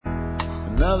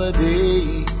Another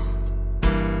day,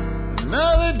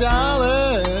 another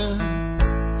dollar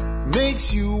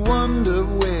makes you wonder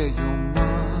where your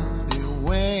money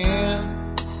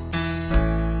went.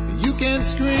 You can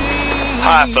scream.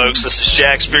 Hi folks, this is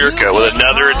Jack Spirko with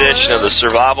another edition of the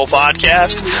Survival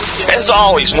Podcast. As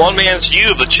always, one man's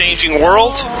view of the changing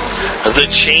world, the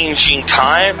changing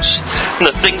times, and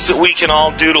the things that we can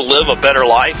all do to live a better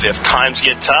life if times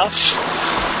get tough,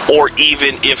 or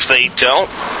even if they don't.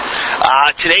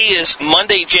 Today is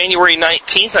Monday, January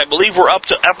 19th. I believe we're up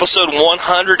to episode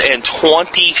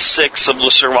 126 of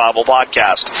the Survival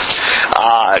Podcast.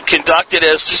 Conducted,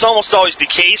 as is almost always the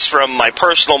case, from my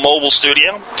personal mobile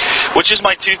studio, which is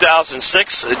my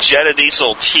 2006 Jetta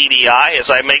Diesel TDI,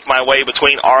 as I make my way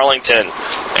between Arlington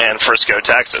and Frisco,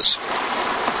 Texas.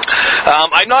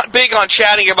 I'm not big on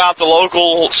chatting about the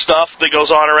local stuff that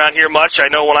goes on around here much. I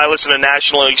know when I listen to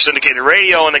nationally syndicated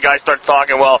radio and the guy starts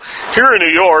talking, well, here in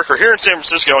New York or here in San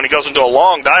Francisco, and he goes into a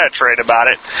long diatribe about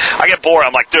it, I get bored.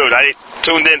 I'm like, dude, I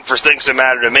tuned in for things that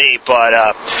matter to me. But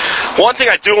one thing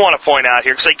I do want to point out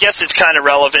here, because I guess it's kind of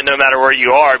relevant no matter where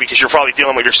you are, because you're probably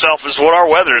dealing with yourself, is what our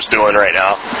weather is doing right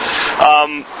now.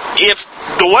 If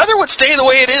the weather would stay the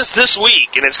way it is this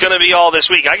week, and it's going to be all this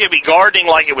week, I could be gardening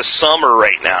like it was summer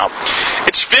right now.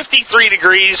 It's 53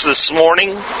 degrees this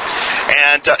morning,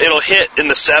 and it'll hit in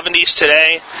the 70s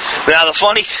today. Now, the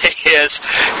funny thing is,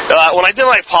 when I did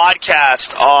my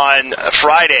podcast on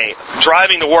Friday,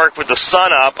 driving to work with the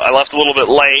sun up, I left a little bit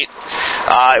late.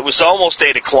 It was almost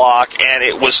 8 o'clock, and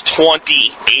it was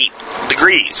 28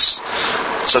 degrees.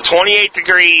 So 28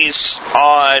 degrees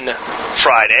on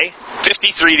Friday,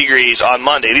 53 degrees on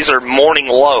Monday. These are morning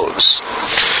lows.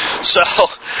 So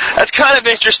that's kind of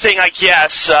interesting, I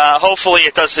guess. Hopefully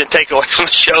it doesn't take away from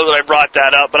the show that I brought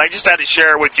that up, but I just had to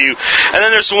share it with you. And then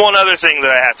there's one other thing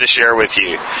that I have to share with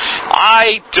you.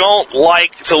 I don't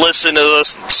like to listen to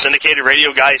those syndicated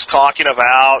radio guys talking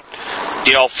about,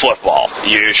 football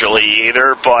usually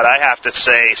either, but I have to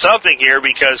say something here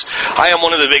because I am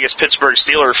one of the biggest Pittsburgh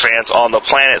Steelers fans on the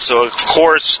planet. So, of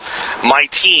course, my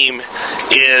team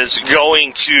is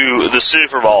going to the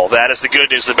Super Bowl. That is the good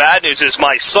news. The bad news is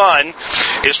my son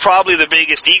is probably the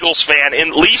biggest Eagles fan,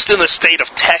 at least in the state of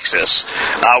Texas,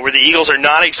 where the Eagles are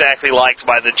not exactly liked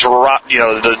by the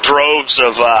droves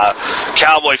of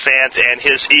Cowboy fans, and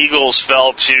his Eagles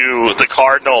fell to the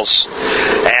Cardinals.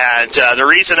 And the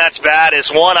reason that's bad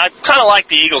is, one, I kind of like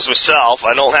the Eagles myself.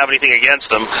 I don't have anything against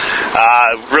them.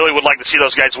 Really would like to see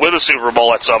those guys win the Super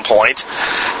Bowl at some point.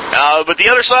 But the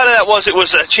other side of that was it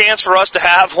was a chance for us to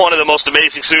have one of the most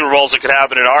amazing Super Bowls that could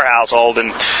happen in our household,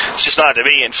 and it's just not to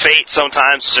be. And fate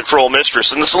sometimes is a cruel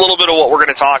mistress, and this is a little bit of what we're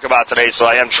going to talk about today, so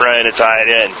I am trying to tie it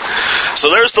in. So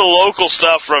there's the local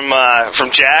stuff from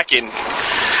Jack, and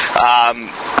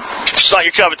if it's not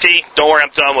your cup of tea, don't worry,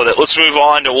 I'm done with it. Let's move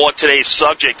on to what today's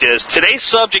subject is. Today's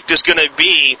subject is going to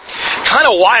be kind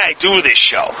of why I do this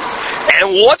show,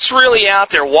 and what's really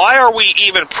out there. Why are we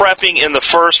even prepping in the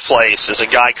first place as a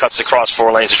guy cuts across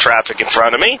 4 lanes of traffic in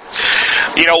front of me?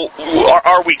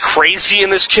 Are we crazy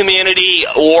in this community,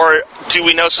 or do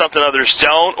we know something others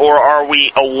don't, or are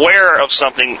we aware of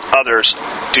something others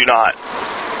do not?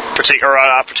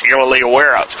 Not particularly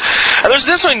aware of. And there's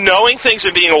this one, knowing things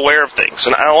and being aware of things.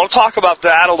 And I want to talk about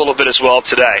that a little bit as well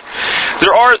today.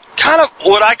 There are kind of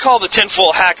what I call the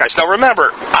tinfoil hat guys. Now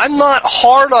remember, I'm not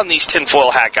hard on these tinfoil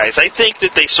hat guys. I think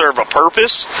that they serve a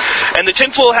purpose. And the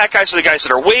tinfoil hat guys are the guys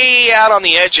that are way out on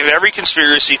the edge of every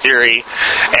conspiracy theory.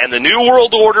 And the New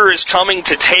World Order is coming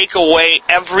to take away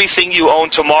everything you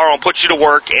own tomorrow and put you to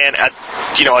work in a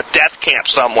death camp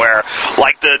somewhere,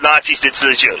 like the Nazis did to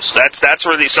the Jews. That's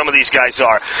where some of these guys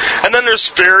are. And then there's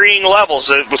varying levels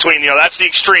between, that's the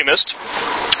extremist,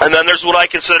 and then there's what I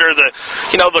consider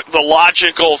the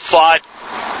logical thought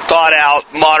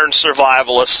out modern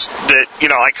survivalists that,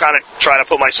 I kind of try to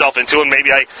put myself into, and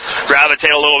maybe I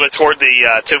gravitate a little bit toward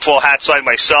the tinfoil hat side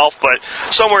myself, but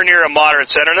somewhere near a moderate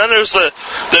center. And then there's the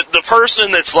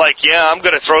person that's like, yeah, I'm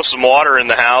going to throw some water in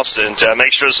the house and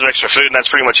make sure there's some extra food, and that's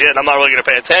pretty much it, and I'm not really going to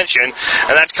pay attention, and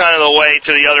that's kind of the way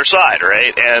to the other side,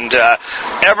 right? And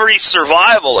every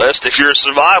survivalist, if you're a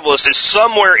survivalist, is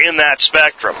somewhere in that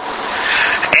spectrum.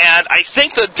 And I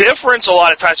think the difference a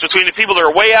lot of times between the people that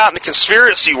are way out in the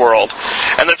conspiracy world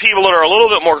and the people that are a little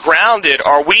bit more grounded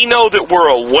are we know that we're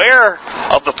aware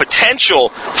of the potential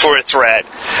for a threat.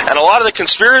 And a lot of the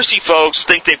conspiracy folks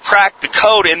think they've cracked the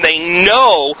code and they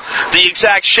know the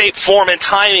exact shape, form, and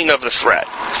timing of the threat.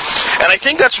 And I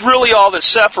think that's really all that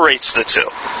separates the two.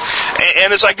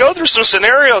 And as I go through some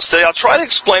scenarios today, I'll try to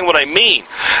explain what I mean.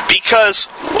 Because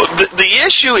the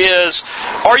issue is,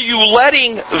 are you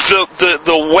letting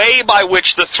the way by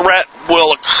which the threat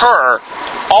will occur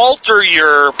alter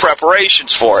your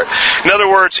preparations for it. In other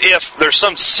words, if there's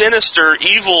some sinister,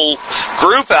 evil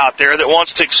group out there that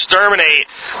wants to exterminate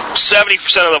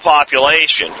 70% of the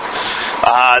population,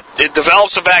 it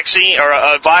develops a vaccine or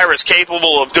a virus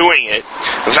capable of doing it,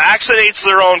 vaccinates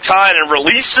their own kind, and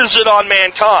releases it on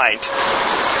mankind,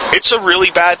 it's a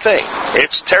really bad thing.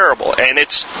 It's terrible, and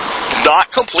it's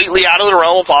not completely out of the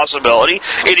realm of possibility.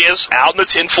 It is out in the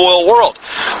tinfoil world.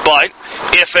 But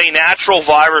if a natural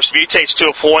virus mutates to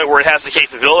a point where it has the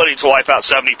capability to wipe out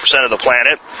 70% of the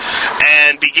planet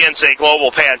and begins a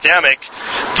global pandemic,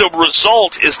 the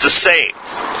result is the same.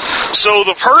 So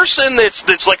the person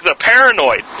that's like the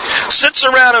paranoid sits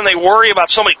around and they worry about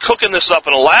somebody cooking this up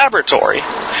in a laboratory,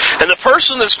 and the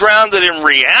person that's grounded in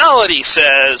reality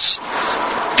says,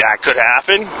 that could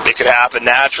happen. It could happen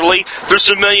naturally. There's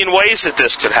a million ways that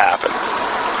this could happen.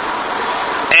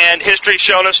 And history's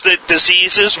shown us that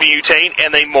diseases mutate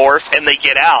and they morph and they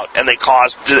get out and they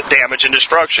cause damage and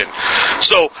destruction.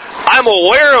 So I'm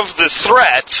aware of the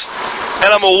threat, and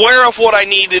I'm aware of what I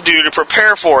need to do to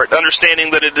prepare for it,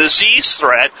 understanding that a disease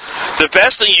threat, the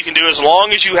best thing you can do, as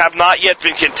long as you have not yet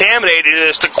been contaminated,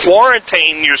 is to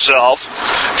quarantine yourself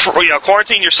from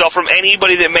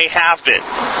anybody that may have been.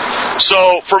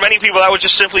 So for many people, that would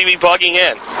just simply be bugging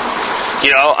in.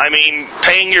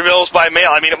 Paying your bills by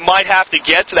mail. It might have to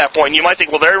get to that point. And you might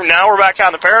think, well, now we're back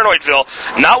out in Paranoidville.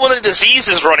 Not when the disease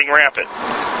is running rampant.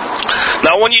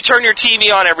 Now, when you turn your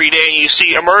TV on every day and you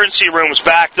see emergency rooms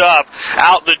backed up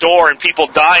out the door and people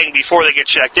dying before they get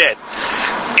checked in.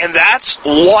 And that's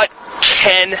what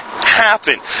can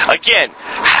happen. Again,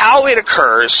 how it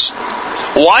occurs,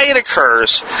 why it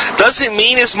occurs, doesn't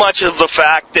mean as much as the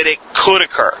fact that it could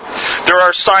occur. There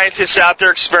are scientists out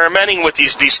there experimenting with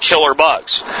these killer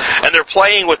bugs, and they're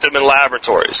playing with them in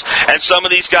laboratories. And some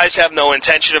of these guys have no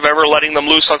intention of ever letting them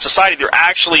loose on society. They're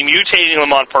actually mutating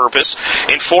them on purpose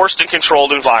in forced and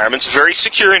controlled environments, very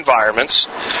secure environments,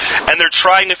 and they're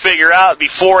trying to figure out,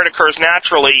 before it occurs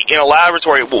naturally in a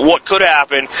laboratory, what could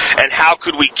happen and how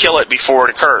could we kill it before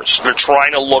it occurs. They're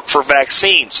trying to look for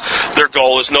vaccines. Their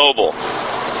goal is noble.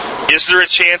 Is there a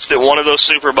chance that one of those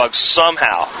superbugs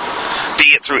somehow, be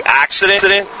it through accident,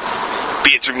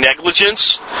 be it through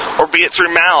negligence, or be it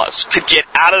through malice, could get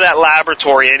out of that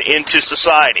laboratory and into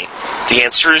society? The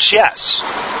answer is yes.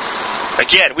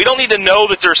 Again, we don't need to know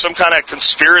that there's some kind of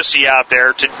conspiracy out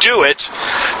there to do it,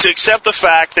 to accept the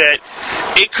fact that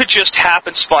it could just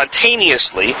happen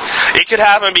spontaneously. It could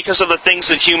happen because of the things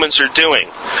that humans are doing.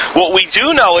 What we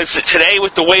do know is that today,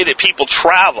 with the way that people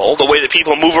travel, the way that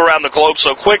people move around the globe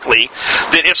so quickly,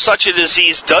 that if such a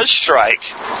disease does strike,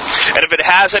 and if it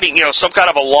has any, some kind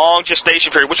of a long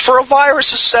gestation period, which for a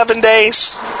virus is 7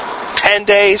 days, 10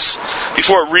 days,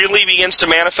 before it really begins to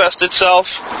manifest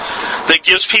itself, that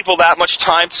gives people that much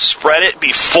time to spread it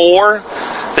before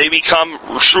they become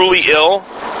truly ill,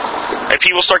 and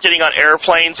people start getting on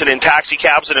airplanes and in taxi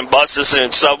cabs and in buses and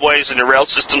in subways and in rail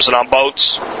systems and on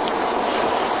boats,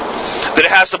 that it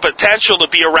has the potential to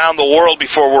be around the world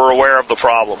before we're aware of the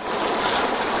problem.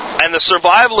 And the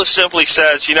survivalist simply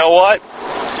says, you know what?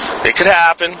 It could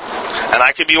happen, and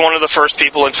I could be one of the first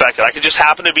people infected. I could just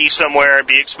happen to be somewhere and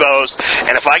be exposed,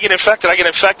 and if I get infected, I get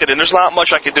infected, and there's not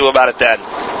much I can do about it then,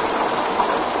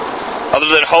 other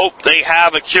than hope they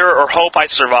have a cure or hope I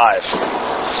survive.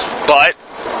 But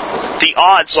the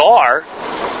odds are,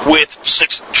 with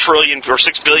 6 trillion or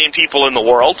 6 billion people in the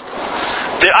world,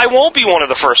 that I won't be one of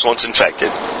the first ones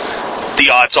infected. The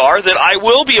odds are that I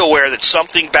will be aware that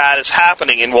something bad is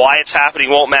happening, and why it's happening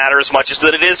won't matter as much as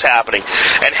that it is happening.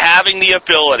 And having the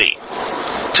ability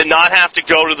to not have to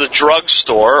go to the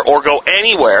drugstore or go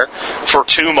anywhere for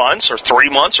 2 months or 3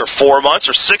 months or 4 months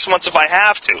or 6 months if I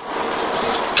have to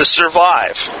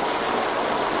survive,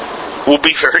 will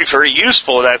be very, very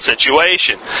useful in that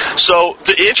situation. So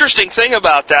the interesting thing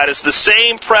about that is the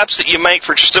same preps that you make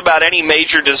for just about any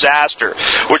major disaster,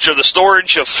 which are the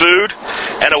storage of food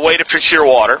and a way to procure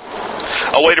water,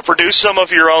 a way to produce some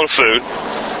of your own food,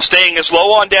 staying as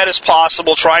low on debt as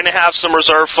possible, trying to have some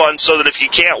reserve funds so that if you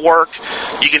can't work,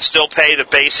 you can still pay the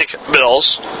basic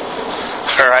bills.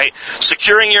 All right,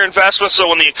 securing your investments so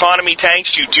when the economy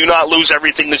tanks, you do not lose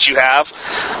everything that you have.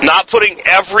 Not putting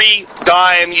every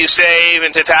dime you save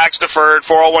into tax-deferred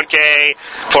 401k,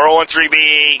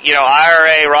 401(b),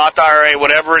 IRA, Roth IRA,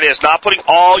 whatever it is. Not putting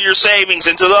all your savings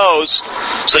into those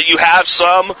so you have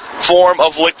some form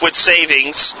of liquid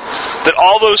savings. That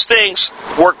all those things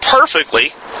work perfectly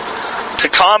to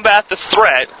combat the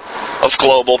threat of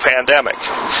global pandemic.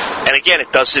 And again,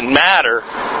 it doesn't matter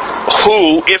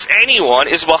who, if anyone,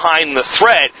 is behind the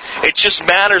threat. It just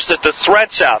matters that the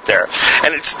threat's out there.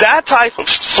 And it's that type of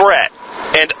threat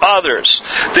and others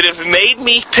that have made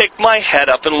me pick my head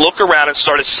up and look around and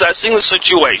start assessing the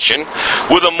situation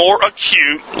with a more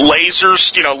acute,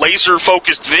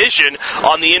 laser-focused vision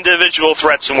on the individual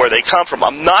threats and where they come from.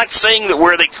 I'm not saying that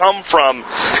where they come from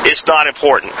is not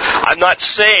important. I'm not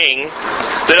saying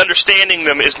that understanding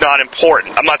them is not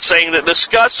important. I'm not saying that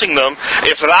discussing them,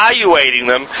 evaluating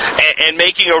them, and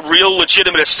making a real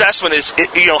legitimate assessment is,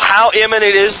 how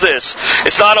imminent is this?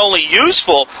 It's not only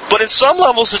useful, but in some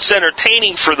levels it's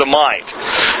entertaining for the mind.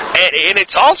 And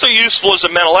it's also useful as a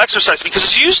mental exercise, because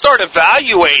as you start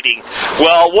evaluating,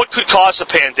 well, what could cause a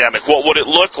pandemic? What would it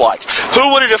look like?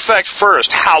 Who would it affect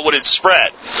first? How would it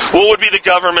spread? What would be the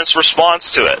government's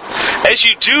response to it? As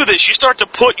you do this, you start to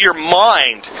put your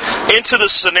mind into the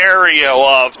scenario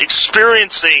of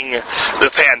experiencing the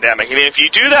pandemic. And if you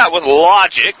do that with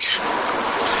logic,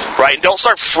 right, and don't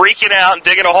start freaking out and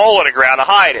digging a hole in the ground to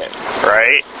hide it,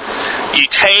 right? You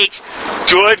take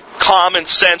good common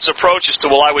sense approaches to,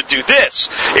 well, I would do this.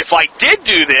 If I did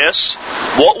do this,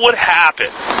 what would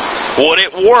happen? Would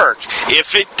it work?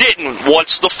 If it didn't,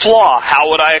 what's the flaw? How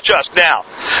would I adjust? Now,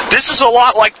 this is a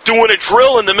lot like doing a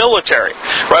drill in the military,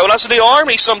 right? When I was in the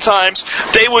Army, sometimes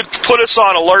they would put us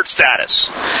on alert status,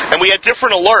 and we had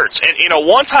different alerts. And,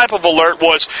 one type of alert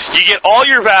was you get all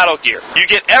your battle gear. You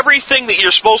get everything that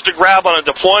you're supposed to grab on a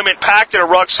deployment, packed in a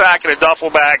rucksack and a duffel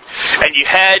bag, and you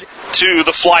head to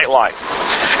the flight line.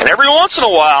 And every once in a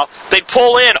while, they'd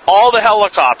pull in all the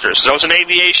helicopters. There was an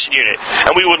aviation unit.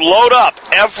 And we would load up.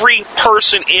 Every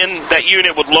person in that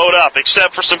unit would load up,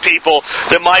 except for some people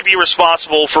that might be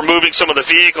responsible for moving some of the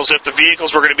vehicles if the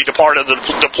vehicles were going to be part of the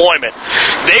deployment.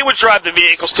 They would drive the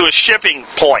vehicles to a shipping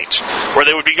point where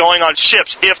they would be going on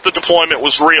ships if the deployment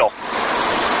was real.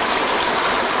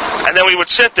 And then we would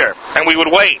sit there and we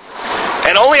would wait.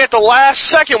 And only at the last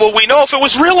second would we know if it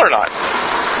was real or not.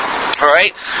 All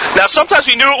right? Now, sometimes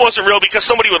we knew it wasn't real because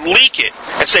somebody would leak it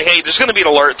and say, hey, there's going to be an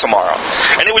alert tomorrow.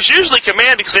 And it was usually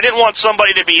command because they didn't want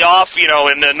somebody to be off,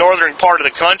 in the northern part of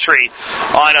the country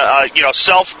on a,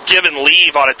 self-given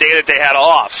leave on a day that they had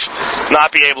off,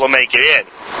 not be able to make it in.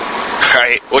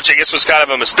 Right? Which I guess was kind of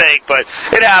a mistake, but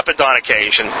it happened on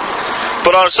occasion.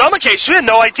 But on some occasions, we had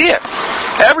no idea.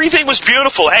 Everything was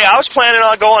beautiful. Hey, I was planning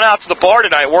on going out to the bar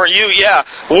tonight, weren't you? Yeah.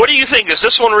 What do you think? Is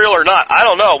this one real or not? I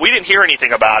don't know. We didn't hear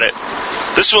anything about it.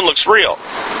 This one looks real.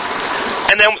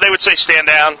 And then they would say, stand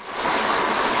down.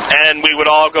 And we would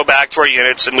all go back to our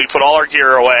units, and we'd put all our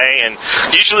gear away. And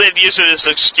usually they'd use it as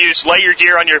an excuse, lay your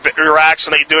gear on your racks,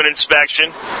 and they'd do an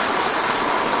inspection.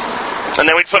 And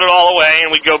then we'd put it all away,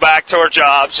 and we'd go back to our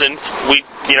jobs, and we'd,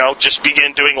 just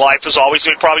begin doing life as always.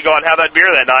 We'd probably go out and have that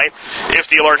beer that night, if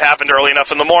the alert happened early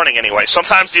enough in the morning anyway.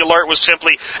 Sometimes the alert was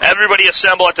simply, everybody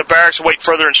assemble at the barracks and wait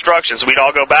further instructions. We'd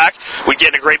all go back, we'd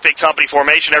get in a great big company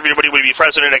formation, everybody would be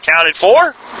present and accounted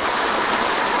for,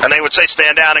 and they would say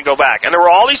stand down and go back. And there were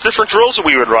all these different drills that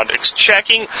we would run,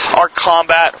 checking our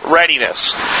combat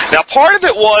readiness. Now, part of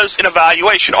it was an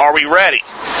evaluation. Are we ready?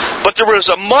 But there was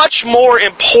a much more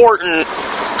important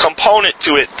component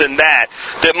to it than that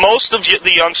most of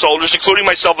the young soldiers, including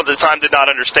myself at the time, did not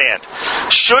understand.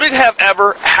 Should it have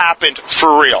ever happened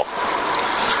for real,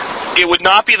 it would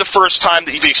not be the first time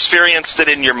that you've experienced it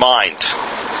in your mind.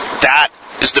 That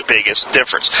is the biggest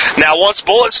difference. Now, once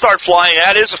bullets start flying,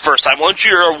 that is the first time. Once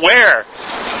you're aware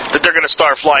that they're going to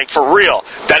start flying for real,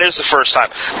 that is the first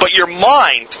time. But your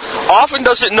mind often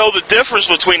doesn't know the difference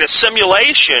between a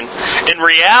simulation and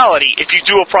reality if you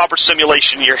do a proper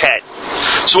simulation in your head.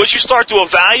 So as you start to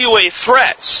evaluate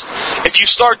threats, if you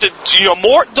start to,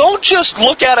 don't just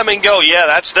look at them and go, yeah,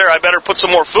 that's there, I better put some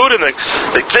more food in it.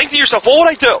 Think to yourself, what would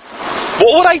I do?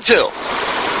 What would I do?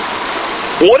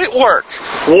 Would it work?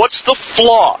 What's the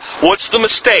flaw? What's the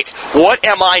mistake? What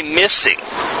am I missing?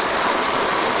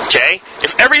 Okay?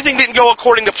 If everything didn't go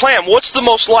according to plan, what's the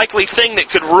most likely thing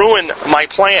that could ruin my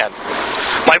plan?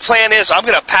 My plan is I'm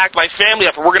going to pack my family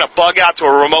up and we're going to bug out to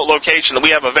a remote location that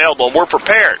we have available and we're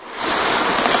prepared.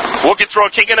 What could throw a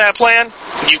kink in that plan?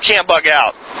 You can't bug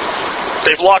out.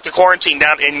 They've locked a quarantine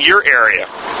down in your area.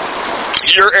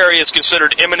 Your area is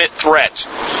considered imminent threat.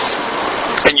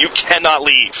 And you cannot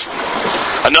leave.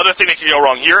 Another thing that can go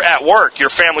wrong, you're at work,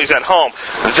 your family's at home,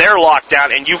 they're locked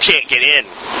down and you can't get in.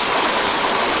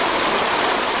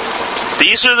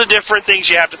 These are the different things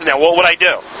you have to think. Now, what would I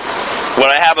do? Would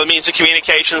I have a means of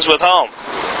communications with home?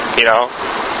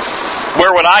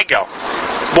 Where would I go?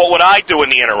 What would I do in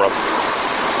the interim?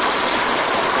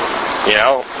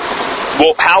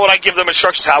 Well, how would I give them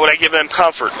instructions? How would I give them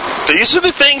comfort? These are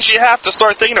the things you have to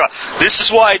start thinking about. This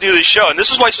is why I do this show. And this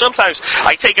is why sometimes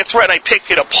I take a threat and I pick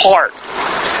it apart.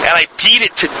 and I beat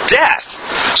it to death.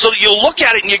 So that you'll look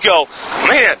at it and you go,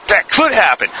 man, that could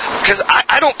happen. Because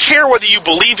I don't care whether you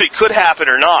believe it could happen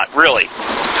or not, really.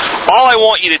 All I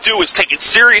want you to do is take it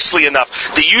seriously enough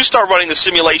that you start running the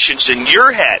simulations in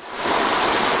your head.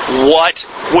 What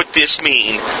would this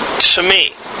mean to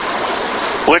me?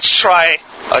 Let's try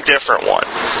a different one.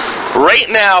 Right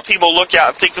now, people look out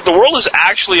and think that the world is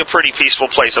actually a pretty peaceful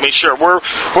place. I mean, sure, we're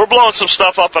blowing some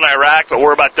stuff up in Iraq, but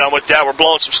we're about done with that. We're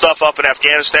blowing some stuff up in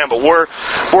Afghanistan, but we're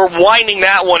winding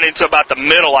that one into about the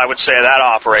middle, I would say, of that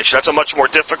operation. That's a much more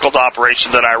difficult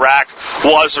operation than Iraq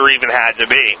was or even had to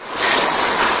be.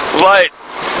 But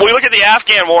we look at the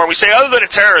Afghan war and we say, other than a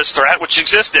terrorist threat, which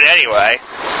existed anyway,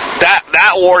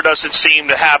 that war doesn't seem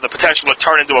to have the potential to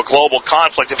turn into a global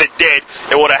conflict. If it did,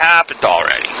 it would have happened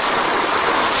already.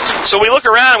 So we look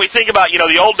around and we think about,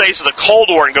 the old days of the Cold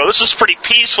War and go, this is pretty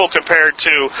peaceful compared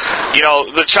to,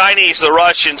 the Chinese, the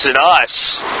Russians, and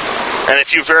us, and a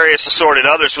few various assorted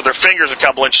others with their fingers a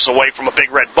couple inches away from a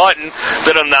big red button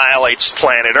that annihilates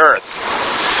planet Earth.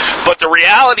 But the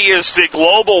reality is that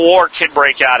global war can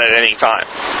break out at any time.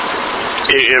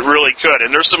 It really could.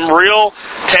 And there's some real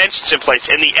tensions in place.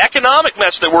 And the economic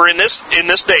mess that we're in this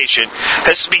nation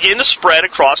has begun to spread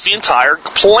across the entire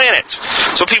planet.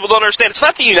 So people don't understand. It's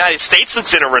not the United States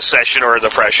that's in a recession or a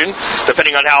depression,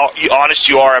 depending on how honest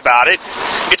you are about it.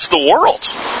 It's the world.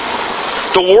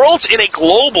 The world's in a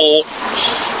global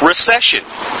recession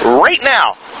right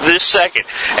now, this second.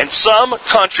 And some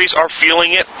countries are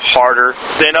feeling it harder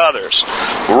than others.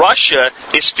 Russia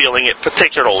is feeling it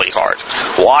particularly hard.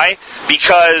 Why?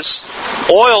 Because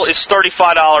oil is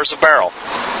 $35 a barrel.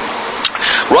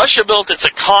 Russia built its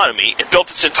economy, it built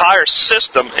its entire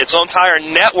system, its entire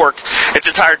network, its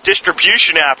entire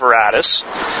distribution apparatus,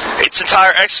 its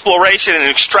entire exploration and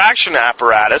extraction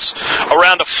apparatus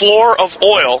around a floor of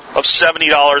oil of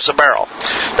 $70 a barrel.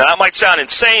 Now that might sound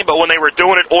insane, but when they were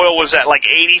doing it, oil was at like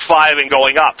 85 and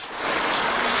going up.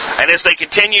 And as they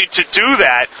continued to do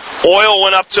that, oil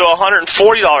went up to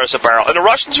 $140 a barrel. And the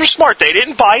Russians were smart. They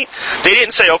didn't bite. They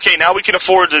didn't say, okay, now we can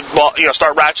afford to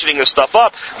start ratcheting this stuff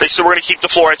up. They said, we're going to keep the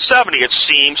floor at 70. It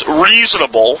seems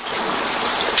reasonable,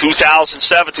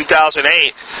 2007,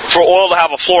 2008, for oil to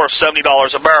have a floor of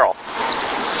 $70 a barrel.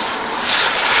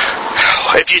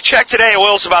 If you check today,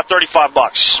 oil's about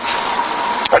 $35.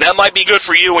 And that might be good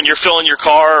for you when you're filling your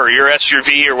car or your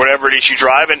SUV or whatever it is you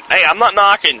drive. And, hey, I'm not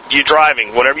knocking you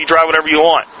driving. Whatever you drive, whatever you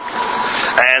want.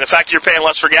 And the fact that you're paying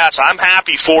less for gas, I'm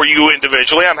happy for you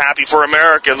individually. I'm happy for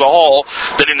America as a whole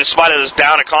that in spite of this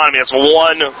down economy, that's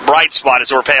one bright spot is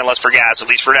that we're paying less for gas, at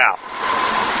least for now.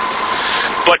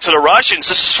 But to the Russians,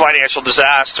 this is financial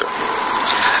disaster.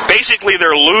 Basically,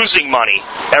 they're losing money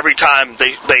every time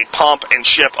they pump and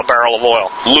ship a barrel of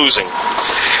oil. Losing.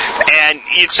 And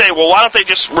you'd say, well, why don't they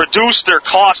just reduce their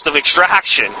cost of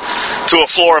extraction to a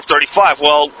floor of 35?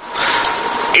 Well,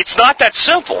 it's not that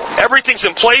simple. Everything's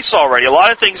in place already. A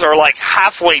lot of things are like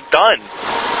halfway done.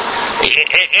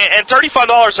 And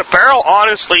 $35 a barrel,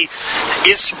 honestly,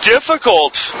 is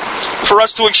difficult for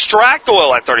us to extract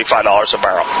oil at $35 a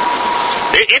barrel.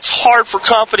 It's hard for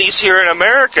companies here in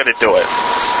America to do it.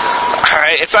 All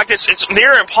right. In fact, it's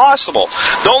near impossible.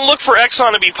 Don't look for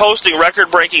Exxon to be posting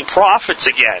record-breaking profits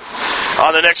again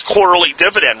on the next quarterly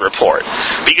dividend report,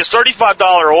 because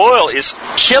 $35 oil is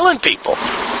killing people.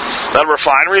 The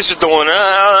refineries are doing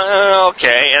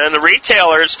okay, and then the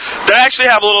retailers, they actually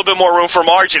have a little bit more room for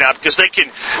margin now, because they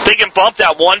can bump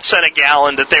that 1 cent a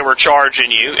gallon that they were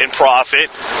charging you in profit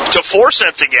to 4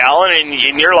 cents a gallon,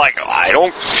 and you're like, I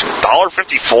don't,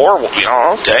 $1.54.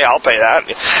 Well, okay, I'll pay that,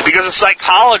 because the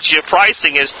psychology of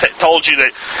pricing has told you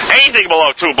that anything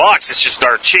below $2 is just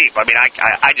dirt cheap. I mean,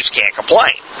 I just can't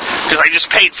complain, because I just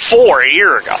paid $4 a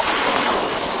year ago.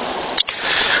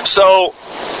 So,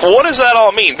 what does that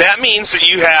all mean? That means that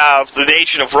you have the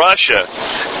nation of Russia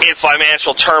in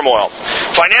financial turmoil.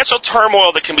 Financial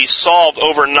turmoil that can be solved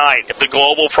overnight if the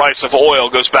global price of oil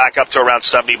goes back up to around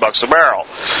 $70 a barrel,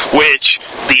 which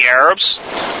the Arabs,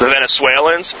 the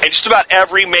Venezuelans, and just about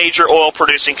every major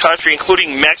oil-producing country,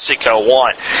 including Mexico,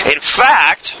 want. In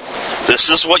fact, this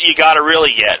is what you got to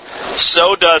really get.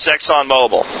 So does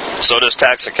ExxonMobil. So does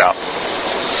Texaco.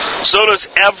 So does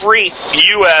every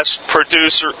U.S.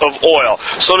 producer of oil.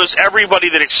 So does everybody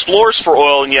that explores for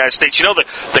oil in the United States. You know,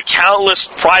 the countless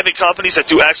private companies that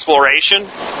do exploration,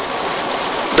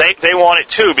 they want it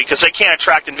too, because they can't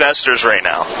attract investors right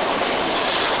now.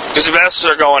 Because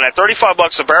investors are going, at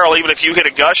 $35 a barrel, even if you hit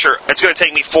a gusher, it's going to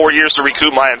take me 4 years to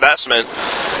recoup my investment.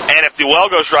 And if the well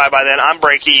goes dry by then, I'm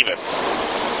break even.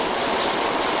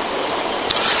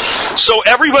 So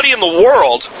everybody in the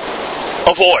world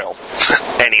of oil,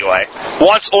 anyway,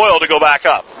 wants oil to go back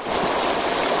up.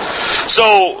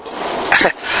 So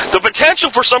the potential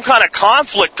for some kind of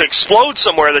conflict to explode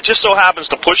somewhere that just so happens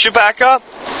to push it back up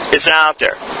is out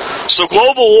there. So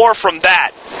global war from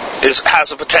that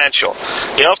has a potential.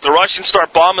 If the Russians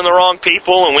start bombing the wrong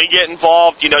people and we get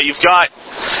involved, you've got,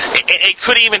 it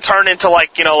could even turn into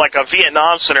like a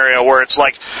Vietnam scenario where it's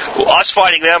like us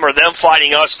fighting them or them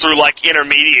fighting us through like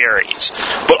intermediaries.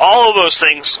 But all of those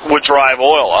things would drive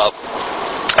oil up.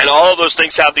 And all of those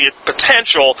things have the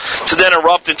potential to then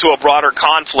erupt into a broader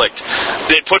conflict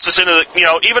that puts us into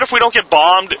even if we don't get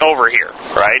bombed over here,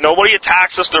 right? Nobody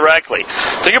attacks us directly.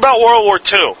 Think about World War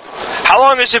II. How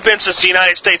long has it been since the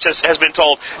United States has been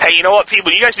told, hey, you know what,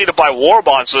 people, you guys need to buy war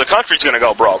bonds so the country's going to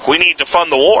go broke. We need to fund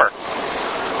the war.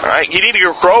 All right? You need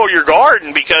to grow your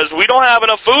garden because we don't have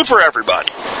enough food for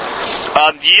everybody.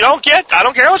 I don't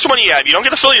care how much money you have, you don't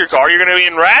get to fill your car, you're going to be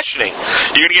in rationing.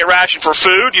 You're going to get rationed for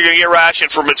food, you're going to get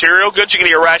rationed for material goods, you're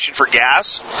going to get rationed for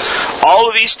gas. All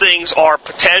of these things are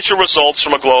potential results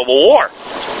from a global war.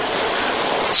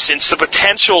 Since the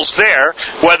potential's there,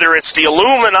 whether it's the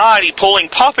Illuminati pulling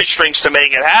puppet strings to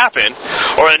make it happen,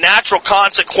 or a natural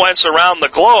consequence around the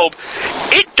globe,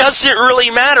 it doesn't really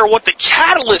matter what the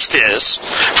catalyst is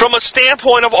from a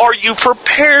standpoint of are you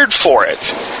prepared for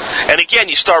it? And again,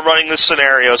 you start running the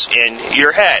scenarios in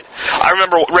your head. I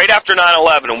remember right after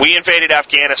 9/11, when we invaded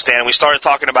Afghanistan, we started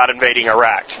talking about invading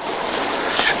Iraq.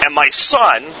 And my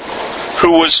son,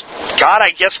 who was,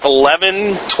 I guess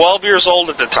 11, 12 years old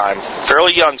at the time,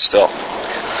 fairly young still,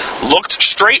 looked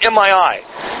straight in my eye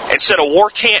and said, a war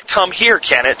can't come here,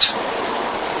 can it?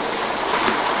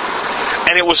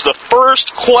 And it was the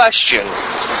first question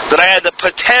that I had the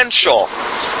potential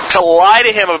to lie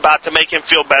to him about to make him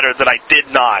feel better that I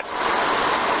did not.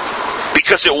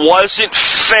 Because it wasn't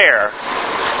fair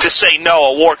to say, no,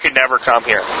 a war could never come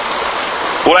here.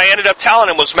 What I ended up telling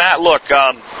him was, Matt, look,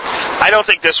 I don't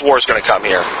think this war is going to come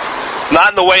here. Not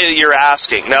in the way that you're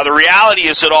asking. Now, the reality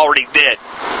is it already did.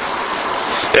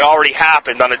 It already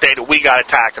happened on the day that we got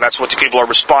attacked, and that's what the people are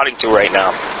responding to right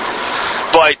now.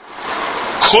 But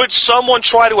could someone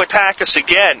try to attack us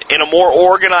again in a more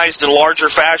organized and larger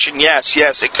fashion?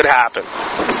 Yes, it could happen.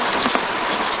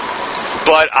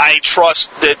 But I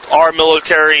trust that our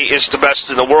military is the best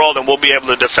in the world and we'll be able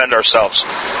to defend ourselves.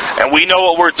 And we know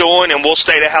what we're doing and we'll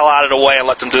stay the hell out of the way and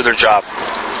let them do their job.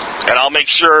 And I'll make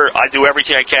sure I do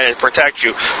everything I can to protect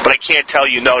you, but I can't tell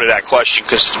you no to that question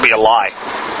because it would be a lie.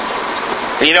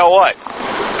 And you know what?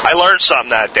 I learned something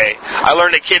that day. I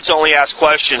learned that kids only ask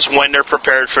questions when they're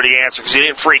prepared for the answer because he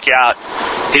didn't freak out.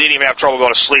 He didn't even have trouble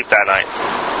going to sleep that night.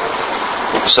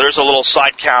 So there's a little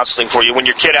side counseling for you. When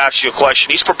your kid asks you a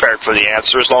question, he's prepared for the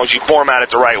answer as long as you format it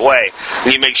the right way.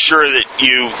 And you make sure that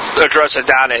you address it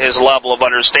down to his level of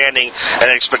understanding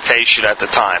and expectation at the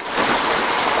time.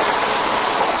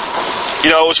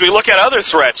 As we look at other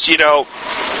threats, to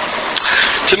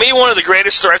me one of the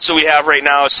greatest threats that we have right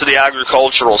now is to the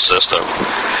agricultural system.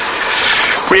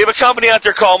 We have a company out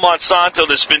there called Monsanto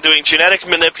that's been doing genetic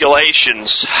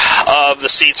manipulations of the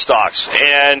seed stocks.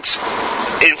 And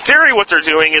in theory, what they're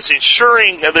doing is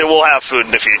ensuring that we'll have food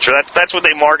in the future. That's what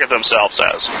they market themselves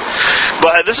as.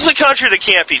 But this is a country that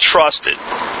can't be trusted.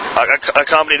 A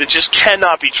company that just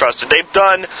cannot be trusted. They've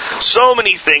done so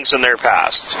many things in their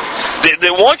past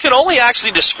that one can only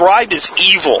actually describe as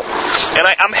evil. And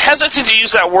I'm hesitant to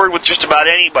use that word with just about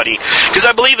anybody because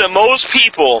I believe that most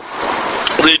people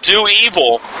that do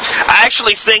evil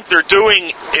actually think they're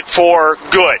doing it for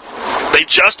good. They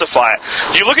justify it.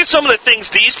 You look at some of the things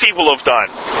these people have done,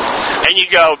 and you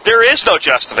go, there is no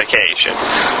justification.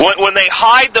 When they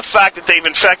hide the fact that they've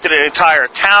infected an entire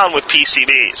town with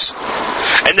PCBs,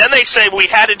 and then they say we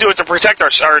had to do it to protect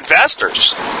our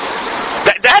investors.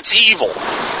 That's evil.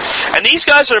 And these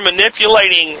guys are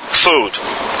manipulating food.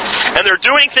 And they're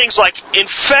doing things like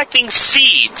infecting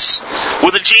seeds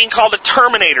with a gene called the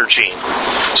terminator gene.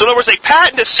 So in other words, they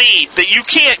patent a seed that you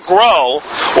can't grow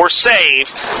or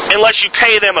save unless you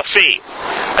pay them a fee.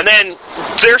 And then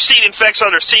their seed infects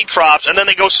other seed crops, and then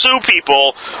they go sue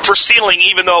people for stealing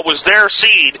even though it was their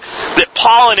seed that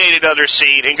pollinated other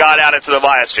seed and got out into the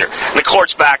biosphere. And the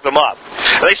courts back them up.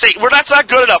 And they say, well, that's not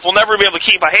good enough. We'll never be able to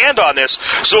keep a hand on this.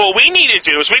 So what we need to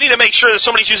do is we need to make sure that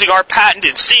somebody's using our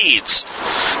patented seeds,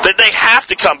 that they have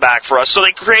to come back for us. So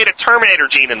they create a terminator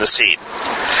gene in the seed.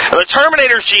 And the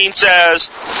terminator gene says,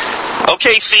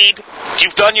 okay, seed,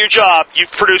 you've done your job.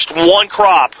 You've produced one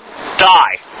crop.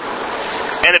 Die.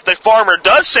 And if the farmer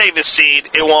does save his seed,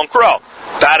 it won't grow.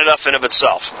 Bad enough in of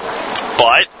itself.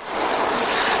 But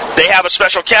they have a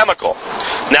special chemical.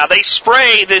 Now, they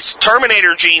spray this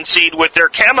Terminator gene seed with their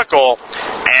chemical,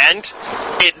 and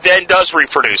it then does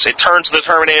reproduce. It turns the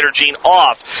Terminator gene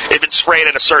off if it's sprayed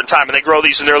at a certain time, and they grow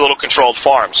these in their little controlled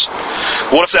farms.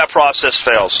 What if that process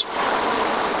fails?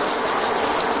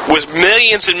 With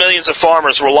millions and millions of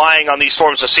farmers relying on these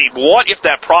forms of seed, what if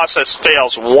that process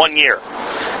fails 1 year?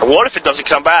 And what if it doesn't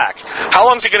come back? How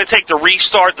long is it going to take to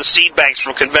restart the seed banks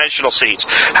from conventional seeds?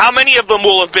 How many of them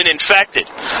will have been infected?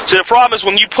 So the problem is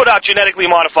when you put out genetically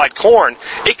modified corn,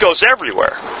 it goes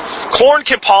everywhere. Corn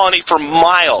can pollinate for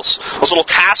miles. Those little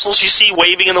tassels you see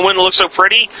waving in the wind that look so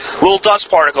pretty, little dust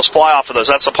particles fly off of those.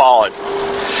 That's the pollen.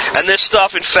 And this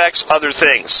stuff infects other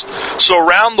things. So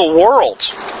around the world,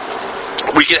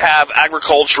 we could have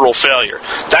agricultural failure.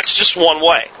 That's just one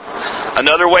way.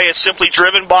 Another way is simply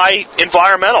driven by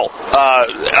environmental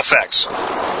effects.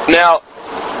 Now,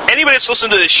 anybody that's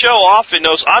listened to this show often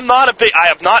knows I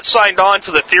have not signed on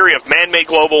to the theory of man-made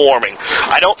global warming.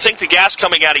 I don't think the gas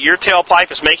coming out of your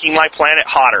tailpipe is making my planet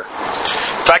hotter.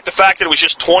 In fact, the fact that it was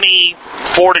just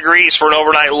 24 degrees for an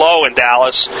overnight low in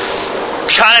Dallas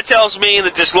kind of tells me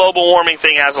that this global warming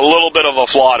thing has a little bit of a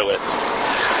flaw to it.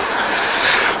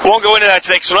 Won't go into that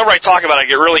today, because whenever I talk about it, I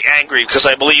get really angry because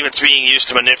I believe it's being used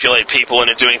to manipulate people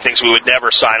into doing things we would never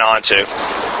sign on to.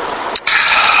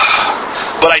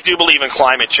 But I do believe in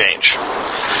climate change.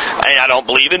 And I don't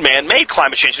believe in man-made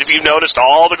climate change. If you've noticed,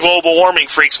 all the global warming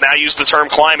freaks now use the term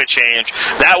climate change.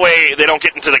 That way they don't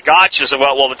get into the gotchas of,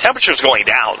 well, the temperature's going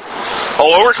down. Oh,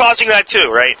 well, we're causing that too,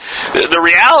 right? The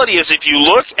reality is if you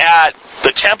look at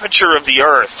the temperature of the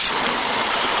Earth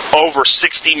over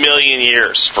 60 million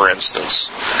years, for instance,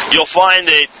 you'll find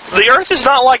that the Earth is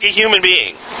not like a human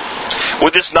being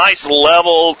with this nice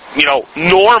level,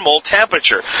 normal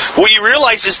temperature. What you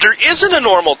realize is there isn't a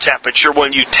normal temperature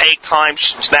when you take time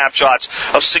snapshots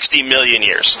of 60 million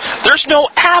years. There's no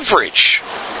average.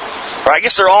 Or I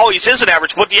guess there always is an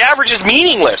average, but the average is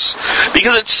meaningless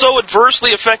because it's so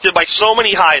adversely affected by so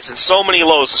many highs and so many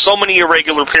lows and so many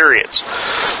irregular periods.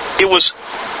 It was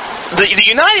the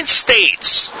United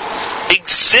States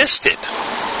existed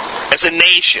as a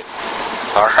nation,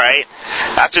 all right,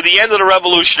 after the end of the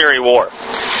Revolutionary War.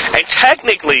 And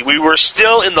technically, we were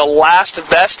still in the last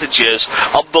vestiges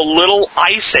of the Little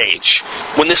Ice Age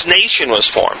when this nation was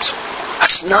formed.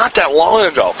 That's not that long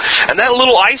ago. And that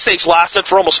Little Ice Age lasted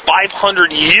for almost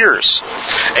 500 years.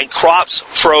 And crops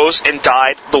froze and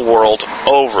died the world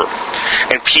over.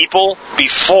 And people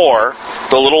before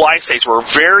the Little Ice Age were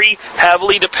very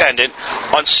heavily dependent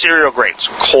on cereal grains.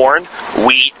 Corn,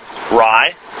 wheat,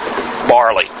 rye,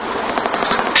 barley.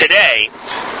 Today,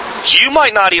 you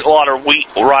might not eat a lot of wheat,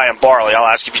 rye, and barley. I'll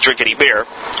ask if you drink any beer.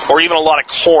 Or even a lot of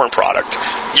corn product.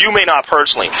 You may not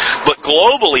personally. But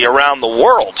globally around the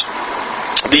world,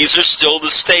 these are still the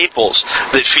staples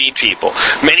that feed people.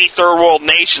 Many third world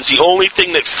nations, the only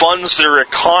thing that funds their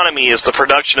economy is the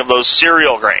production of those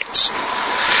cereal grains.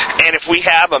 And if we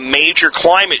have a major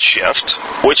climate shift,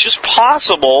 which is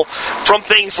possible from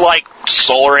things like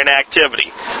solar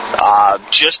inactivity,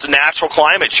 just a natural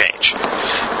climate change,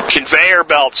 conveyor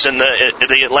belts in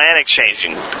the Atlantic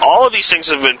changing, all of these things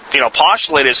have been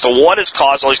postulated as to what has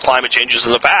caused all these climate changes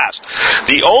in the past.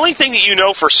 The only thing that you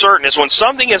know for certain is when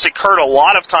something has occurred a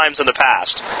lot of times in the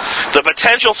past, the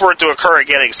potential for it to occur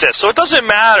again exists. So it doesn't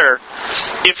matter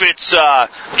if it's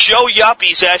Joe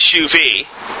Yuppie's SUV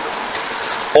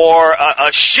or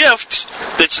a shift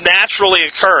that's naturally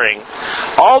occurring.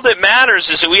 All that matters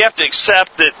is that we have to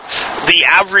accept that the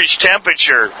average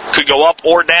temperature could go up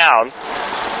or down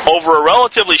over a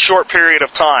relatively short period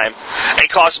of time and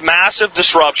cause massive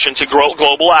disruption to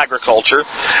global agriculture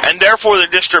and therefore the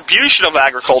distribution of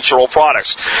agricultural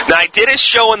products. Now, I did a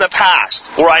show in the past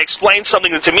where I explained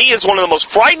something that to me is one of the most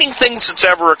frightening things that's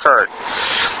ever occurred.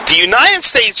 The United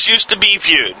States used to be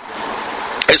viewed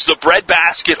as the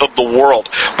breadbasket of the world.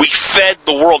 We fed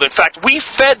the world. In fact, we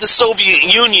fed the Soviet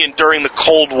Union during the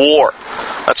Cold War.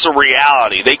 That's a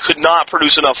reality. They could not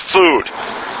produce enough food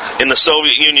in the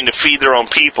Soviet Union to feed their own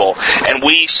people, and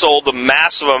we sold them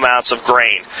massive amounts of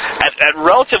grain at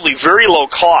relatively very low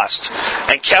cost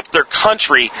and kept their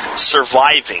country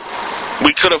surviving.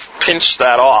 We could have pinched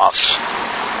that off,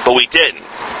 but we didn't.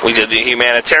 We did the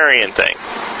humanitarian thing.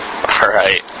 All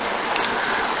right.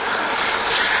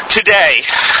 Today,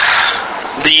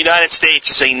 the United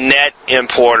States is a net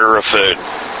importer of food.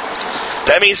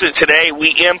 That means that today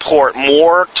we import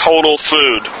more total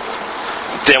food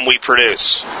than we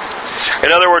produce.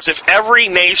 In other words, if every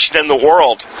nation in the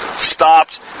world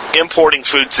stopped importing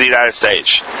food to the United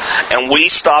States, and we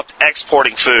stopped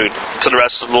exporting food to the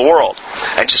rest of the world,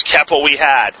 and just kept what we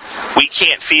had, we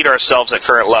can't feed ourselves at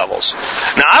current levels.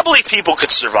 Now, I believe people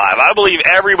could survive. I believe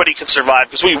everybody could survive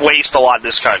because we waste a lot in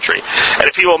this country. And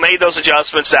if people made those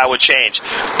adjustments, that would change.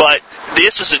 But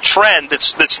this is a trend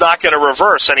that's not going to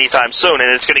reverse anytime soon,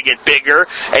 and it's going to get bigger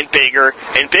and bigger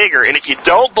and bigger. And if you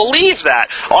don't believe that,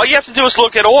 all you have to do is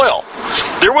look at oil.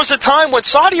 There was a time when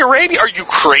Saudi Arabia, are you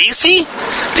crazy?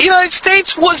 The United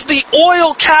States was the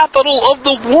oil capital of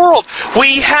the world.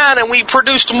 We had and we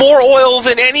produced more oil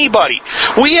than anybody.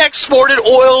 We exported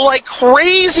oil like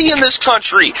crazy in this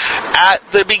country at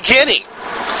the beginning.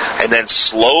 And then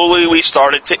slowly we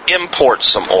started to import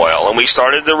some oil, and we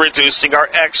started to reducing our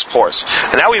exports.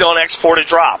 And now we don't export a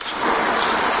drop.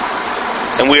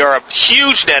 And we are a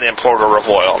huge net importer of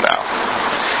oil now.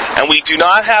 And we do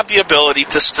not have the ability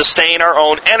to sustain our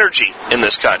own energy in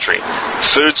this country.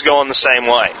 Food's going the same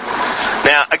way.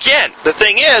 Now, again, the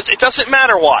thing is, it doesn't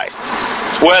matter why.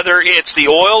 Whether it's the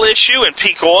oil issue and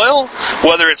peak oil,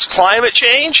 whether it's climate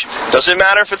change, doesn't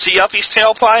matter if it's a yuppie's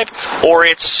tailpipe, or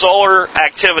it's solar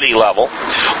activity level,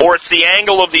 or it's the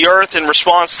angle of the Earth in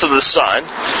response to the sun,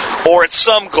 or it's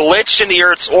some glitch in the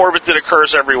Earth's orbit that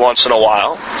occurs every once in a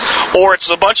while, or it's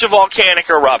a bunch of volcanic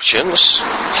eruptions,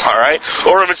 all right,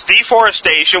 or if it's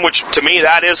deforestation, which to me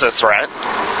that is a threat.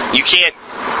 You can't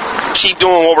keep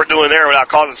doing what we're doing there without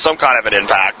causing some kind of an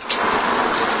impact.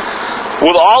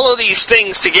 With all of these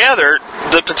things together,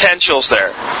 the potential's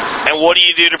there. And what do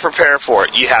you do to prepare for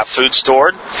it? You have food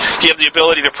stored. You have the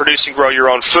ability to produce and grow your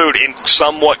own food in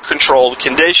somewhat controlled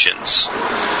conditions.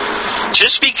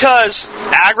 Just because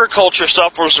agriculture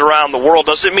suffers around the world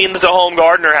doesn't mean that the home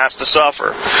gardener has to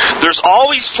suffer. There's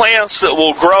always plants that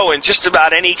will grow in just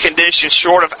about any condition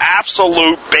short of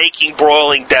absolute baking,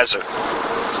 broiling desert.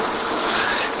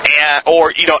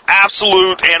 Or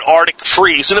absolute Antarctic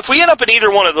freeze. And if we end up in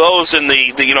either one of those in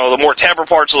the more temperate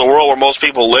parts of the world where most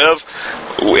people live,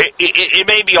 it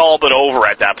may be all but over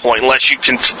at that point, unless you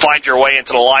can find your way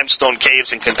into the limestone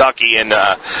caves in Kentucky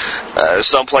and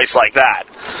someplace like that.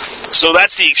 So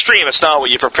that's the extreme. It's not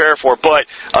what you prepare for. But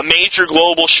a major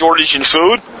global shortage in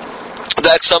food,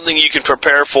 that's something you can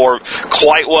prepare for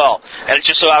quite well. And it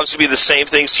just so happens to be the same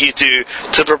things you do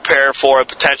to prepare for a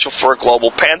potential for a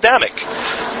global pandemic,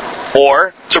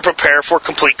 or to prepare for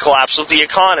complete collapse of the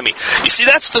economy. You see,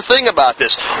 that's the thing about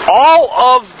this. All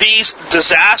of these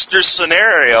disaster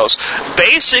scenarios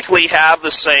basically have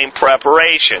the same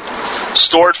preparation.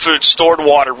 Stored food, stored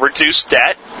water, reduced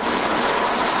debt,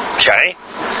 okay,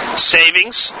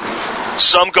 savings,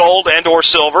 some gold and or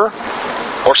silver,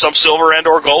 or some silver and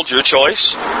or gold, your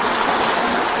choice.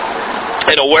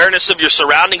 An awareness of your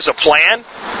surroundings, a plan,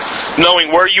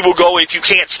 knowing where you will go if you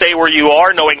can't stay where you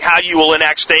are, knowing how you will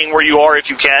enact staying where you are if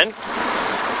you can.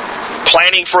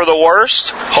 Planning for the worst,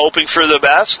 hoping for the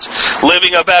best,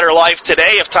 living a better life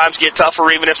today if times get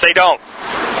tougher, even if they don't.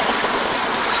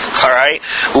 All right?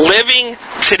 Living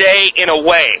today in a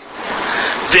way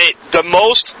that the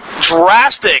most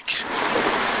drastic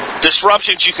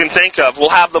disruptions you can think of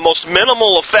will have the most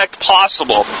minimal effect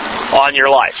possible on your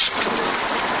life.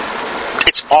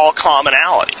 It's all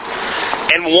commonality.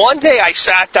 And one day I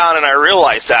sat down and I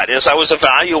realized that as I was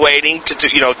evaluating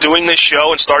doing this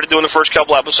show and started doing the first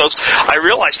couple episodes, I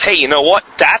realized, hey, you know what?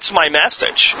 That's my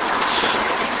message.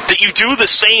 That you do the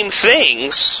same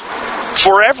things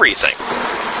for everything.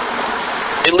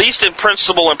 At least in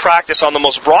principle and practice on the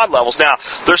most broad levels. Now,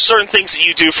 there's certain things that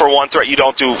you do for one threat you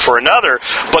don't do for another,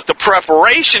 but the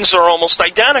preparations are almost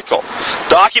identical.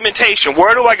 Documentation.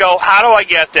 Where do I go? How do I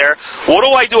get there? What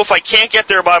do I do if I can't get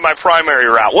there by my primary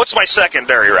route? What's my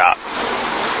secondary route?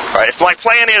 Right, if my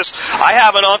plan is, I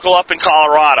have an uncle up in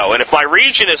Colorado, and if my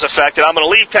region is affected, I'm going to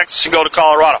leave Texas and go to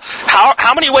Colorado.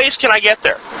 How many ways can I get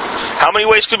there? How many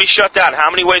ways could be shut down?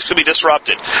 How many ways could be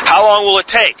disrupted? How long will it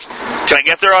take? Can I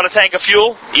get there on a tank of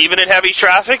fuel, even in heavy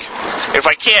traffic? If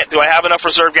I can't, do I have enough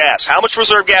reserve gas? How much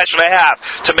reserve gas should I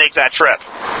have to make that trip?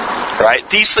 Right?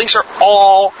 These things are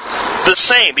all the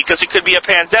same, because it could be a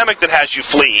pandemic that has you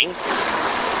fleeing,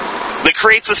 that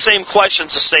creates the same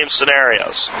questions, the same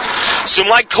scenarios. So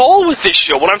my goal with this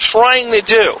show, what I'm trying to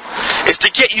do, is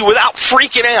to get you without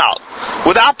freaking out,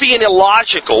 without being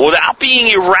illogical, without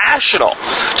being irrational,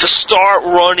 to start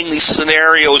running these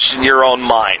scenarios in your own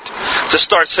mind. To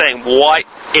start saying, what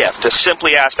if? To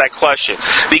simply ask that question.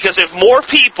 Because if more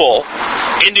people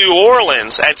in New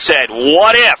Orleans had said,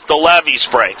 what if the levees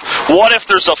break? What if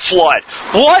there's a flood?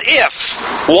 What if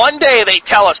one day they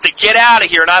tell us to get out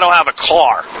of here and I don't have a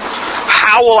car?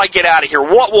 How will I get out of here?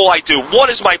 What will I do? What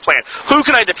is my plan? Who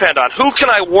can I depend on? Who can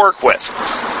I work with?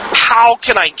 how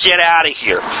can I get out of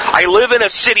here? I live in a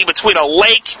city between a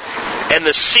lake and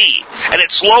the sea, and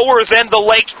it's lower than the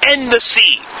lake and the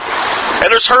sea.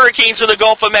 And there's hurricanes in the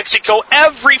Gulf of Mexico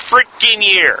every freaking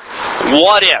year.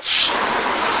 What if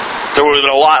there would have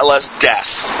been a lot less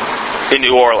death in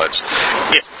New Orleans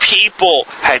if people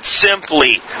had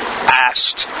simply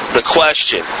asked the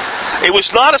question? It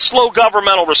was not a slow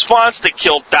governmental response that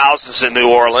killed thousands in New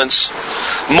Orleans.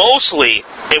 Mostly,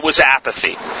 it was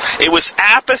apathy. It was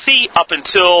apathy up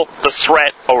until the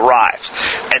threat arrived.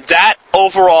 And that,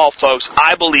 overall, folks,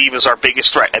 I believe is our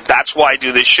biggest threat. And that's why I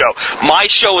do this show. My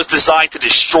show is designed to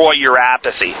destroy your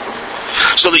apathy,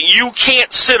 so that you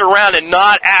can't sit around and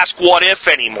not ask what if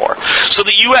anymore. So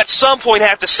that you at some point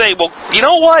have to say, well, you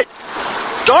know what?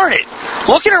 Darn it.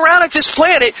 Looking around at this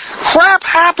planet, crap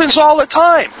happens all the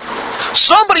time.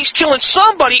 Somebody's killing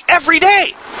somebody every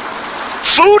day.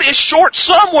 Food is short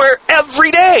somewhere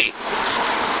every day.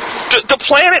 The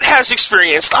planet has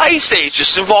experienced ice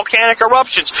ages and volcanic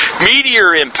eruptions,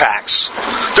 meteor impacts.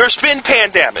 There's been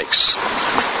pandemics.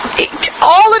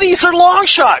 All of these are long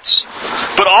shots.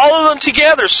 But all of them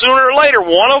together, sooner or later,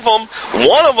 one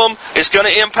of them is going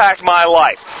to impact my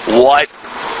life. What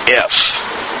if?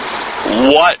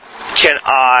 What can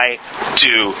I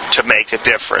do to make a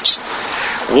difference?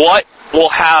 What will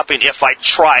happen if I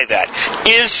try that?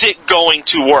 Is it going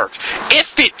to work?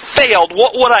 If it failed,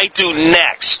 what would I do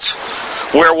next?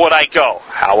 Where would I go?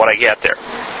 How would I get there?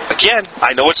 Again,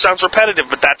 I know it sounds repetitive,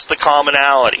 but that's the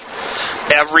commonality.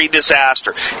 Every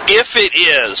disaster. If it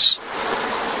is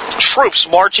troops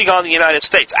marching on the United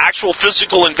States, actual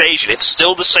physical invasion, it's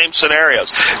still the same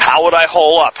scenarios. How would I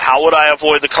hole up? How would I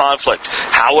avoid the conflict?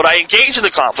 How would I engage in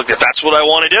the conflict if that's what I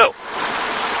want to do?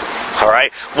 All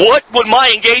right. What would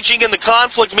my engaging in the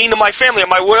conflict mean to my family?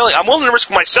 I'm willing to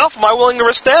risk myself. Am I willing to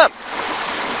risk them?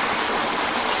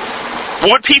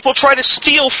 Would people try to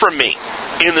steal from me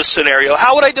in this scenario?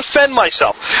 How would I defend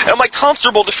myself? Am I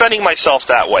comfortable defending myself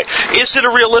that way? Is it a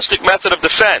realistic method of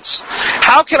defense?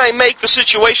 How can I make the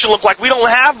situation look like we don't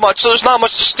have much, so there's not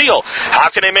much to steal? How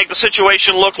can I make the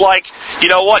situation look like, you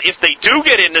know what, if they do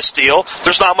get in to steal,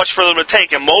 there's not much for them to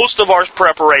take, and most of our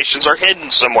preparations are hidden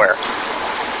somewhere?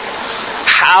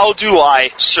 How do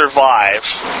I survive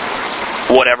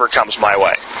whatever comes my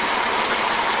way?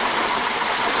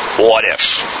 What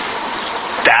if?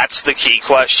 That's the key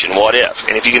question. What if?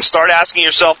 And if you can start asking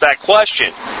yourself that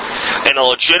question in a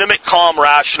legitimate, calm,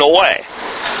 rational way,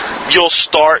 you'll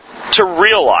start to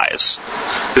realize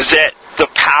that the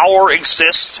power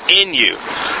exists in you.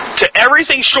 To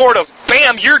everything short of,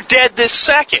 bam, you're dead this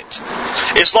second.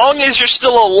 As long as you're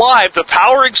still alive, the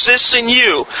power exists in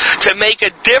you to make a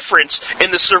difference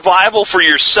in the survival for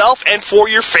yourself and for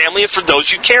your family and for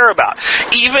those you care about.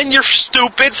 Even your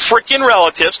stupid freaking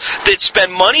relatives that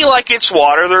spend money like it's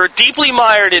water, they're deeply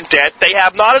mired in debt, they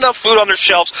have not enough food on their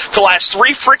shelves to last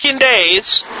 3 freaking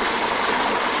days.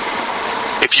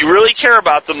 If you really care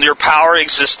about them, your power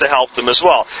exists to help them as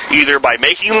well. Either by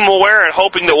making them aware and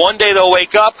hoping that one day they'll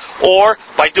wake up, or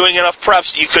by doing enough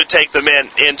preps you could take them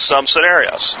in some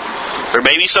scenarios. There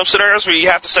may be some scenarios where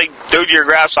you have to say, dude, you're a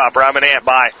grasshopper, I'm an ant,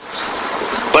 bye.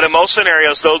 But in most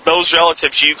scenarios, those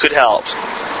relatives you could help.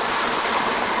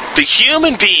 The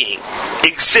human being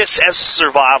exists as a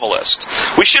survivalist.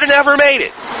 We should have never made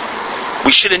it.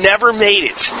 We should have never made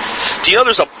it. Do you know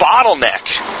there's a bottleneck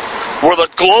where the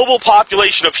global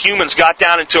population of humans got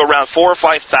down into around 4,000 or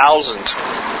 5,000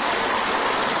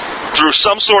 through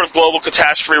some sort of global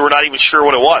catastrophe? We're not even sure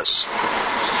what it was.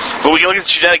 But we can look at the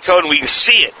genetic code and we can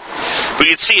see it. We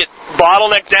can see it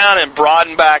bottleneck down and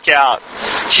broaden back out.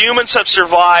 Humans have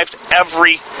survived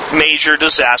every major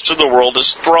disaster the world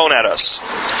has thrown at us.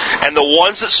 And the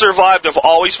ones that survived have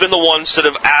always been the ones that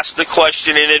have asked the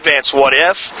question in advance, what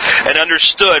if? And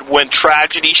understood when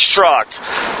tragedy struck,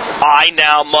 I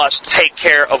now must take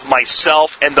care of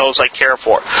myself and those I care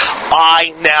for.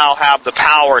 I now have the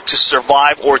power to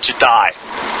survive or to die.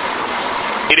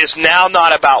 It is now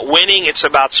not about winning, it's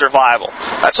about survival.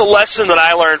 That's a lesson that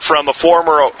I learned from a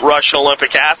former Russian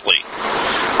Olympic athlete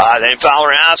named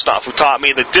Valery Asnov, who taught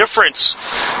me the difference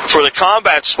for the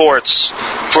combat sports,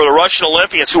 for the Russian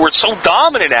Olympians who were so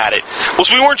dominant at it,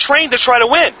 was we weren't trained to try to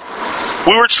win.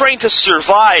 We were trained to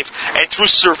survive, and through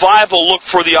survival look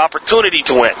for the opportunity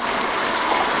to win.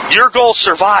 Your goal,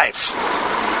 survive.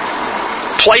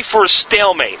 Play for a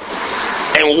stalemate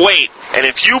and wait. And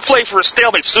if you play for a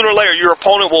stalemate, sooner or later your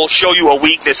opponent will show you a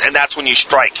weakness, and that's when you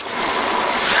strike.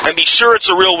 And be sure it's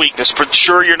a real weakness, but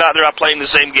sure they're not playing the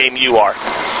same game you are.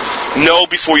 Know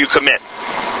before you commit.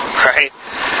 Right?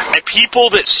 And people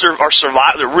that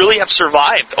that really have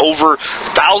survived over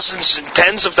thousands and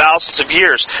tens of thousands of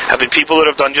years have been people that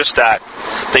have done just that.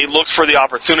 They looked for the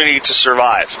opportunity to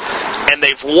survive, and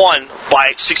they've won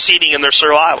by succeeding in their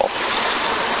survival.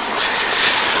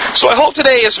 So I hope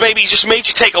today has maybe just made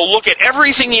you take a look at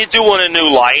everything you do in a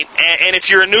new light. And if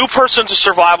you're a new person to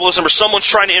survivalism or someone's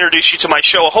trying to introduce you to my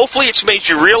show, hopefully it's made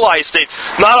you realize that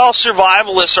not all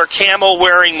survivalists are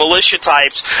camo-wearing militia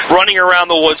types running around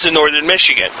the woods in northern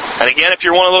Michigan. And again, if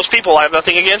you're one of those people, I have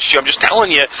nothing against you. I'm just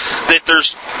telling you that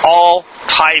there's all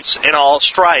types and all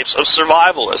stripes of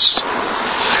survivalists.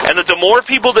 And that the more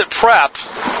people that prep,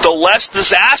 the less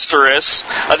disastrous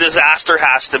a disaster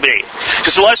has to be.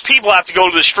 Because the less people have to go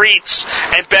to the streets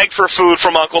and beg for food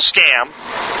from Uncle Scam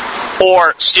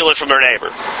or steal it from their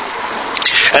neighbor.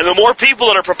 And the more people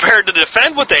that are prepared to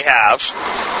defend what they have,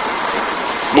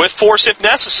 with force if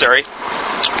necessary,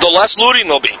 the less looting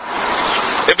there'll be.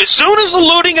 If as soon as the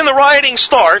looting and the rioting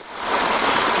start,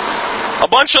 a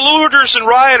bunch of looters and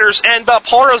rioters end up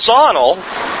horizontal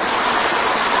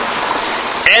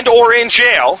and or in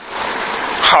jail,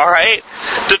 all right,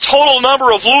 the total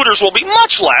number of looters will be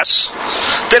much less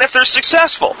than if they're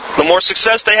successful. The more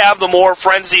success they have, the more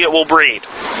frenzy it will breed.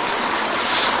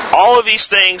 All of these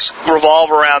things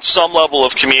revolve around some level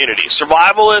of community.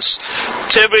 Survivalists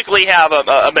typically have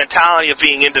a mentality of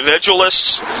being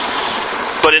individualists,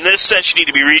 but in this sense, you need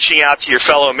to be reaching out to your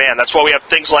fellow man. That's why we have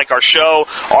things like our show,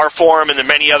 our forum, and the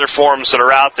many other forums that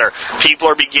are out there. People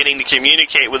are beginning to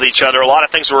communicate with each other. A lot of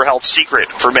things were held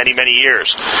secret for many, many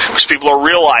years because people are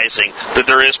realizing that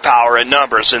there is power in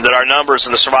numbers and that our numbers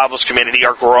in the survivalist community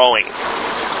are growing.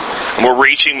 And we're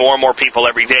reaching more and more people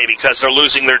every day because they're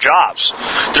losing their jobs.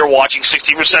 They're watching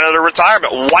 60% of their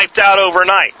retirement wiped out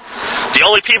overnight. The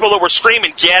only people that were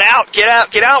screaming, get out, get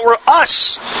out, get out, were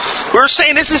us. We were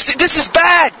saying, this is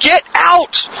bad, get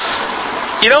out.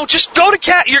 You know, just go to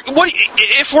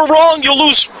if we're wrong, you'll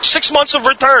lose 6 months of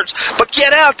returns. But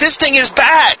get out, this thing is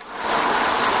bad.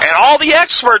 And all the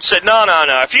experts said, no,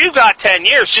 if you've got 10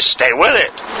 years, just stay with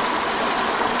it.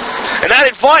 And that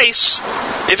advice,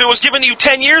 if it was given to you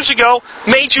 10 years ago,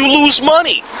 made you lose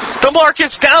money. The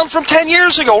market's down from 10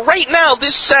 years ago, right now,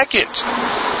 this second.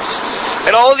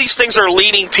 And all of these things are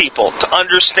leading people to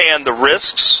understand the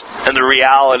risks and the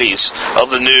realities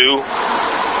of the new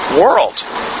world.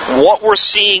 What we're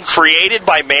seeing created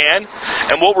by man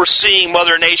and what we're seeing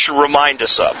Mother Nature remind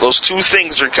us of. Those two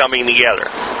things are coming together.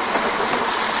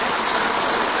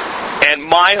 And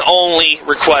my only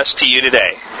request to you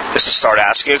today is to start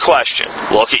asking a question.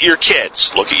 Look at your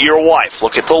kids. Look at your wife.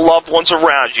 Look at the loved ones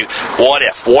around you. What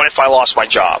if? What if I lost my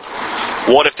job?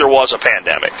 What if there was a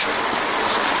pandemic?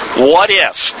 What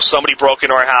if somebody broke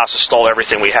into our house and stole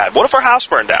everything we had? What if our house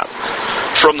burned down?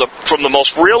 From the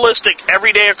most realistic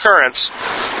everyday occurrence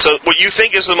to what you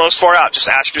think is the most far out, just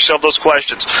ask yourself those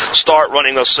questions. Start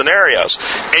running those scenarios.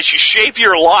 As you shape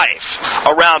your life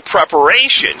around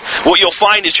preparation, what you'll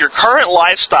find is your current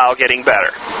lifestyle getting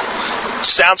better.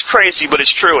 Sounds crazy, but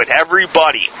it's true. And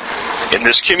everybody in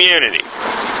this community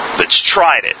that's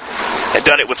tried it and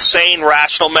done it with sane,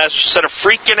 rational measures instead of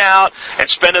freaking out and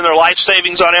spending their life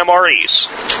savings on MREs.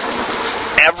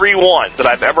 Everyone that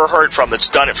I've ever heard from that's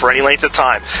done it for any length of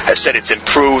time has said it's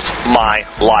improved my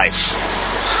life.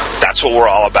 That's what we're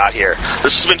all about here.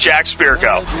 This has been Jack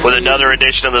Spirko with another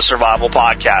edition of the Survival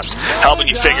Podcast, helping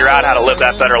you figure out how to live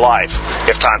that better life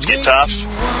if times get tough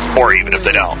or even if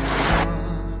they don't.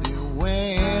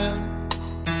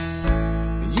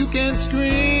 You can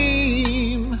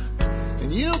scream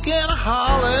and you can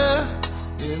holler.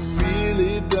 It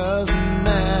really doesn't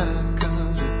matter,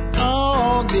 'cause it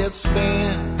all gets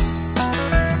spent.